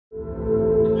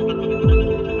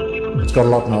It's got a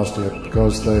lot nastier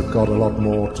because they've got a lot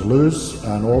more to lose,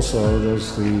 and also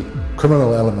there's the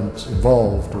criminal element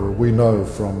involved. We know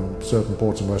from certain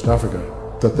ports in West Africa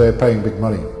that they're paying big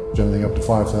money, anything up to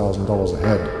 $5,000 a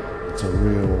head. It's a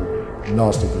real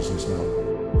nasty business now.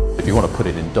 If you want to put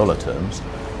it in dollar terms,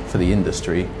 for the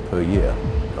industry per year,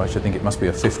 I should think it must be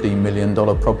a $15 million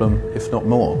problem, if not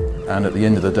more. And at the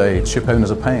end of the day, ship owners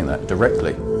are paying that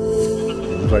directly.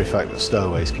 The very fact that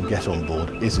stowaways can get on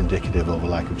board is indicative of a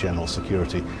lack of general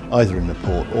security, either in the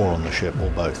port or on the ship,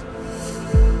 or both.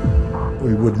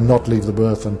 We would not leave the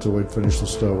berth until we'd finished the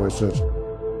stowaway search.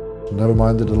 Never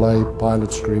mind the delay,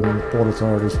 pilots screaming, port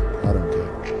authorities, I don't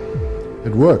care.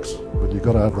 It works, but you've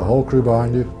got to have the whole crew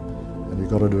behind you, and you've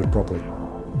got to do it properly,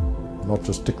 not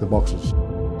just tick the boxes.